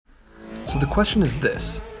So the question is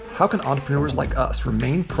this: how can entrepreneurs like us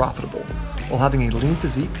remain profitable while having a lean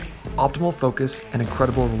physique, optimal focus, and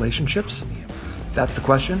incredible relationships? That's the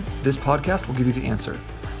question. This podcast will give you the answer.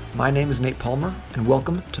 My name is Nate Palmer, and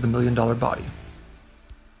welcome to the $1 Million Body.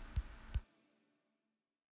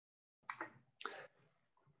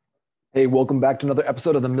 Hey, welcome back to another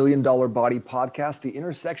episode of the $1 Million Body podcast, the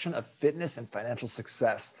intersection of fitness and financial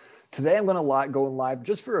success. Today, I'm going to go live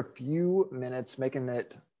just for a few minutes, making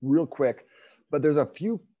it real quick, but there's a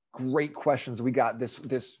few great questions we got this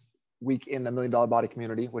week in the $1 Million Body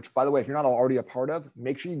community, which, by the way, if you're not already a part of,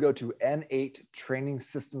 make sure you go to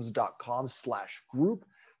n8trainingsystems.com/group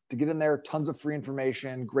to get in there. Tons of free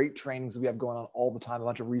information, great trainings that we have going on all the time, a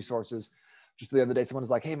bunch of resources. Just the other day, someone was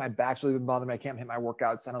like, hey, my back's really been bothering me. I can't hit my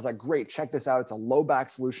workouts. And I was like, great, check this out. It's a low back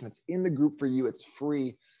solution. It's in the group for you. It's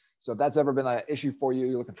free. So if that's ever been an issue for you,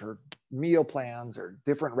 you're looking for meal plans or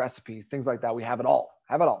different recipes, things like that, we have it all.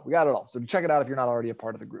 We got it all. So check it out if you're not already a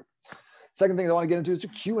part of the group. Second thing I want to get into is a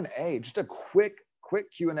Q&A, just a quick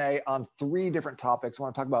Q&A on 3 different topics. I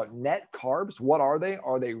want to talk about net carbs. What are they?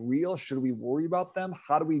 Are they real? Should we worry about them?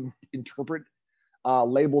 How do we interpret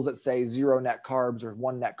labels that say 0 net carbs or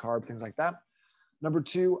 1 net carb, things like that? Number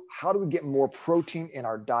 2, how do we get more protein in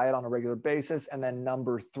our diet on a regular basis? And then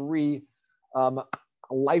number 3,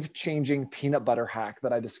 life-changing peanut butter hack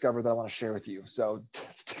that I discovered that I want to share with you. So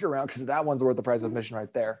stick around because that one's worth the price of admission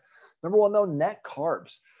right there. Number 1, though, net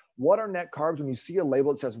carbs. What are net carbs? When you see a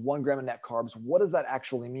label that says 1 gram of net carbs, what does that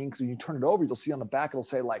actually mean? Because when you turn it over, you'll see on the back, it'll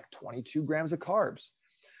say like 22 grams of carbs.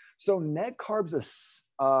 So net carbs is,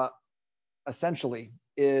 essentially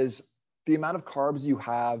is the amount of carbs you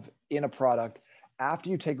have in a product after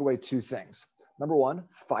you take away 2 things. Number 1,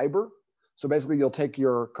 fiber. So basically you'll take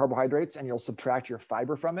your carbohydrates and you'll subtract your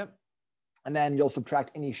fiber from it. And then you'll subtract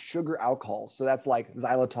any sugar alcohols. So that's like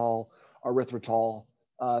xylitol, erythritol,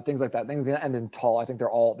 things like that. Things that end in tol. I think they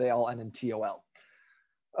all end in TOL.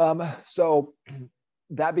 So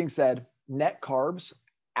that being said, net carbs,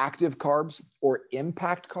 active carbs, or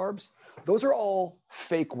impact carbs, those are all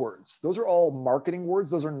fake words. Those are all marketing words.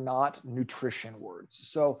 Those are not nutrition words.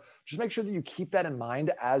 So just make sure that you keep that in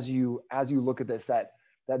mind as you look at this, that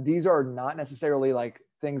these are not necessarily like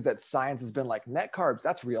things that science has been like net carbs,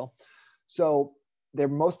 that's real. So they're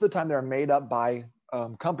most of the time they're made up by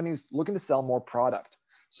companies looking to sell more product.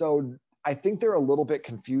 So I think they're a little bit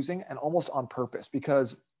confusing and almost on purpose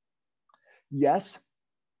because yes,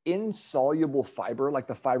 insoluble fiber, like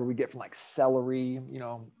the fiber we get from like celery,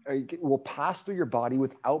 will pass through your body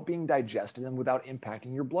without being digested and without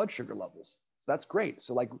impacting your blood sugar levels. So that's great.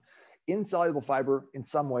 So like insoluble fiber in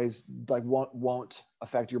some ways like won't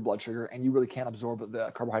affect your blood sugar and you really can't absorb the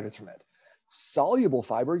carbohydrates from it. Soluble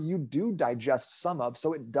fiber, you do digest some of,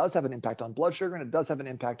 so it does have an impact on blood sugar and it does have an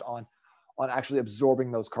impact on actually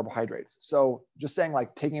absorbing those carbohydrates. So just saying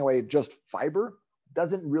like taking away just fiber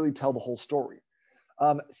doesn't really tell the whole story.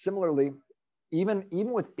 Similarly, even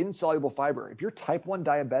with insoluble fiber, if you're type 1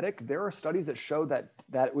 diabetic, there are studies that show that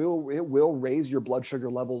it will raise your blood sugar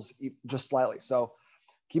levels just slightly. So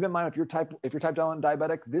keep in mind, if you're type 1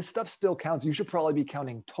 diabetic, this stuff still counts. You should probably be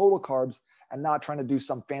counting total carbs and not trying to do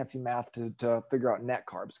some fancy math to figure out net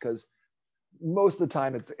carbs, because most of the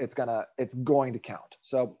time it's going to count.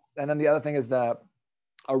 So, and then the other thing is the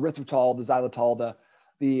erythritol, the xylitol,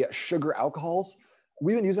 the sugar alcohols.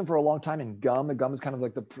 We've been using them for a long time in gum. The gum is kind of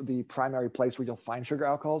like the primary place where you'll find sugar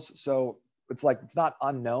alcohols. So it's not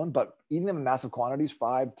unknown, but eating them in massive quantities,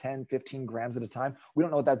 5, 10, 15 grams at a time, we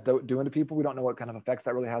don't know what that's doing to people. We don't know what kind of effects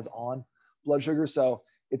that really has on blood sugar. So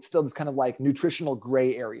it's still this kind of like nutritional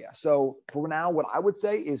gray area. So for now, what I would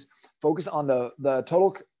say is focus on the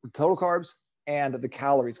total carbs and the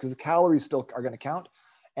calories, because the calories still are going to count.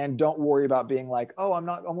 And don't worry about being like, oh, I'm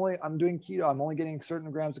doing keto, I'm only getting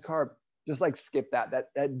certain grams of carb. Just like skip that.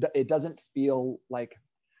 That it doesn't feel like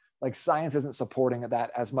science isn't supporting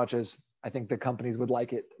that as much as I think the companies would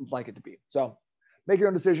like it to be. So make your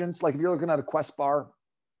own decisions. Like if you're looking at a Quest bar,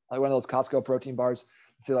 like one of those Costco protein bars,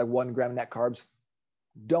 say like 1 gram net carbs,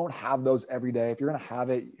 don't have those every day. If you're going to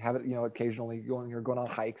have it, occasionally you're going on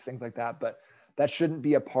hikes, things like that, but that shouldn't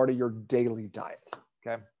be a part of your daily diet.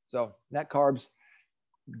 Okay. So net carbs,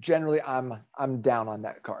 generally I'm down on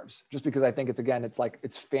net carbs just because I think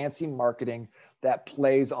it's fancy marketing that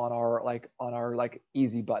plays on our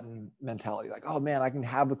easy button mentality. Like, oh man, I can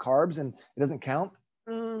have the carbs and it doesn't count.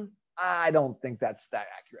 I don't think that's that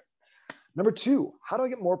accurate. Number 2, how do I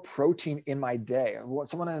get more protein in my day?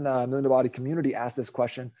 Someone in the $1 Million Body community asked this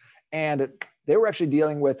question, and they were actually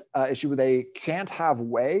dealing with an issue where they can't have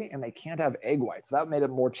whey and they can't have egg whites. So that made it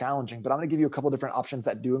more challenging, but I'm going to give you a couple of different options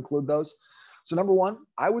that do include those. So number 1,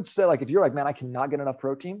 I would say, like, if you're like, man, I cannot get enough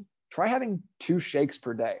protein, try having 2 shakes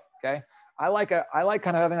per day. Okay. I like kind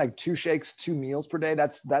of having like 2 shakes, 2 meals per day.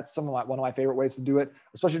 That's one of my favorite ways to do it,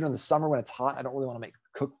 especially during the summer when it's hot. I don't really want to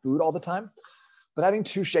cook food all the time, but having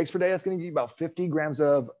 2 shakes per day, that's going to give you about 50 grams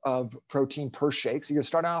of protein per shake. So you're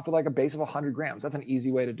starting off with like a base of 100 grams. That's an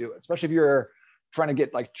easy way to do it, especially if you're trying to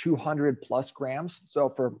get like 200 plus grams. So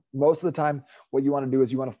for most of the time, what you want to do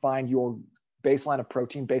is you want to find your baseline of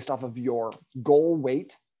protein based off of your goal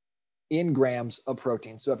weight in grams of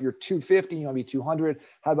protein. So if you're 250, you want to be 200,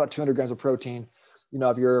 have about 200 grams of protein.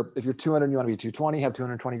 If you're 200, you want to be 220, have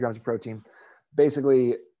 220 grams of protein.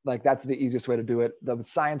 Basically, like that's the easiest way to do it. The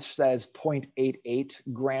science says 0.88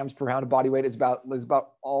 grams per pound of body weight is about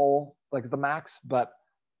all like the max, but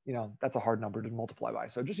that's a hard number to multiply by.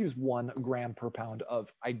 So just use 1 gram per pound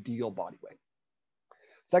of ideal body weight.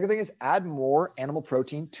 Second thing is add more animal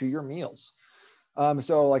protein to your meals.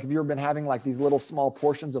 So like if you've been having like these little small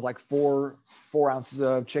portions of like 4 ounces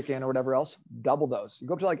of chicken or whatever else, double those. You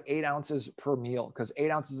go up to like 8 ounces per meal, because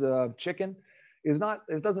 8 ounces of chicken it's not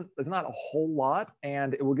a whole lot,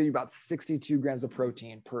 and it will give you about 62 grams of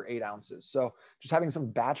protein per 8 ounces. So just having some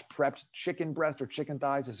batch prepped chicken breast or chicken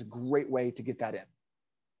thighs is a great way to get that in.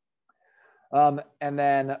 And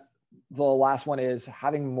then the last one is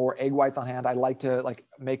having more egg whites on hand. I like to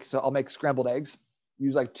I'll make scrambled eggs,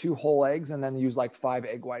 use like 2 whole eggs and then use like 5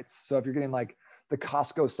 egg whites. So if you're getting like the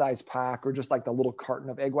Costco size pack or just like the little carton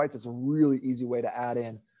of egg whites, it's a really easy way to add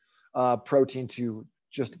in protein to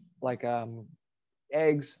just like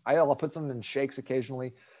eggs. I'll put some in shakes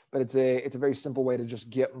occasionally, but it's a very simple way to just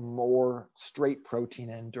get more straight protein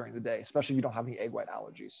in during the day, especially if you don't have any egg white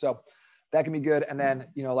allergies. So that can be good. And then,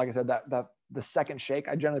 like I said, that the second shake,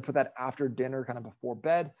 I generally put that after dinner, kind of before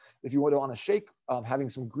bed. If you want to shake, having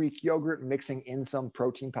some Greek yogurt, mixing in some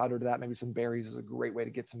protein powder to that, maybe some berries, is a great way to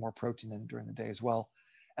get some more protein in during the day as well.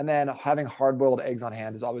 And then having hard-boiled eggs on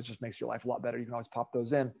hand always just makes your life a lot better. You can always pop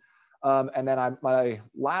those in. And then my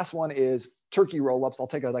last one is turkey roll-ups. I'll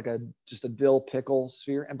take just a dill pickle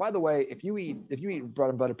sphere. And by the way, if you eat bread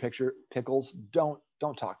and butter pickles, don't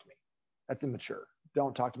talk to me. That's immature.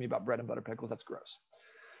 Don't talk to me about bread and butter pickles. That's gross.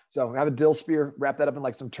 So have a dill spear, wrap that up in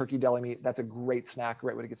like some turkey deli meat. That's a great snack,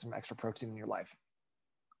 great way to get some extra protein in your life.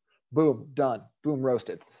 Boom, done. Boom,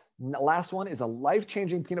 roasted. Last one is a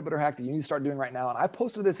life-changing peanut butter hack that you need to start doing right now. And I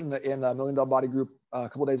posted this in the $1 Million Body group a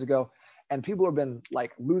couple of days ago, and people have been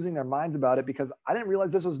like losing their minds about it because I didn't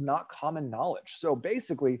realize this was not common knowledge. So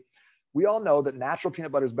basically, we all know that natural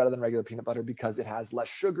peanut butter is better than regular peanut butter because it has less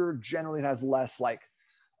sugar. Generally, it has less like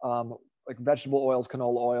vegetable oils,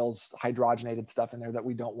 canola oils, hydrogenated stuff in there that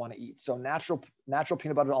we don't want to eat. So natural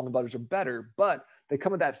peanut butter, almond butters are better, but they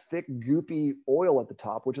come with that thick, goopy oil at the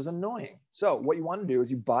top, which is annoying. So what you want to do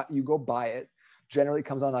is you go buy it. Generally, it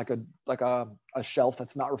comes on like a shelf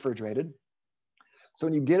that's not refrigerated. So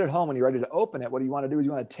when you get it home and you're ready to open it, what you want to do is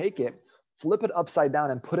you want to take it, flip it upside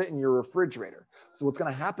down, and put it in your refrigerator. So what's going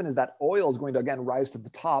to happen is that oil is going to, again, rise to the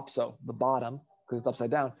top, so the bottom, because it's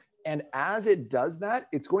upside down. And as it does that,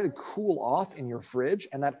 it's going to cool off in your fridge,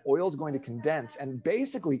 and that oil is going to condense and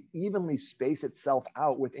basically evenly space itself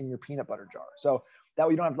out within your peanut butter jar. So that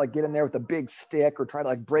way you don't have to like get in there with a big stick or try to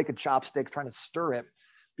like break a chopstick trying to stir it,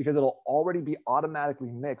 because it'll already be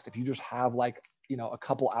automatically mixed if you just have like, a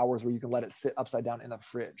couple hours where you can let it sit upside down in the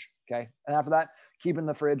fridge. Okay. And after that, keep it in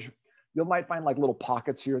the fridge. You might find like little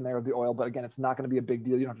pockets here and there of the oil, but again, it's not going to be a big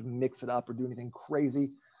deal. You don't have to mix it up or do anything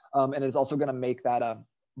crazy. And it's also going to make that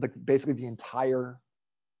basically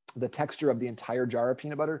the texture of the entire jar of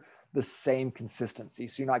peanut butter the same consistency.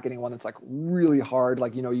 So you're not getting one that's like really hard,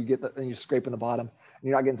 like you get and you scrape in the bottom, and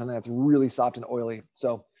you're not getting something that's really soft and oily.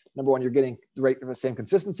 So number one, you're getting the same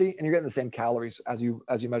consistency, and you're getting the same calories as you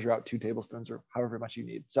measure out 2 tablespoons or however much you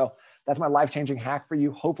need. So that's my life-changing hack for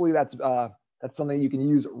you. Hopefully that's something you can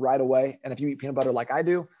use right away. And if you eat peanut butter like I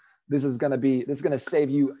do, this is going to save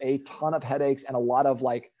you a ton of headaches and a lot of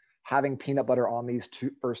like having peanut butter on these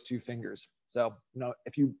first 2 fingers. So,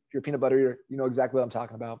 if you're peanut butter eater, you know exactly what I'm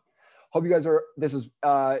talking about. Hope you guys this is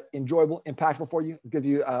enjoyable, impactful for you. Give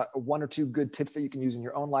you 1 or 2 good tips that you can use in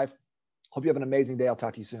your own life. Hope you have an amazing day. I'll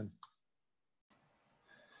talk to you soon.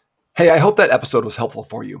 Hey, I hope that episode was helpful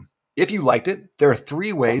for you. If you liked it, there are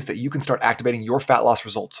 3 ways that you can start activating your fat loss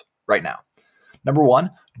results right now. Number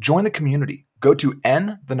 1, join the community. Go to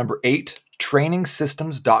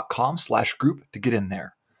n8trainingsystems.com/group to get in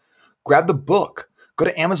there. Grab the book. Go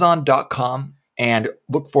to amazon.com and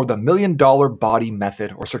look for the $1 Million Body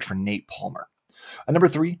Method or search for Nate Palmer. And number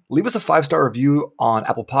 3, leave us a 5-star review on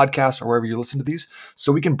Apple Podcasts or wherever you listen to these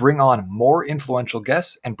so we can bring on more influential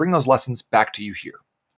guests and bring those lessons back to you here.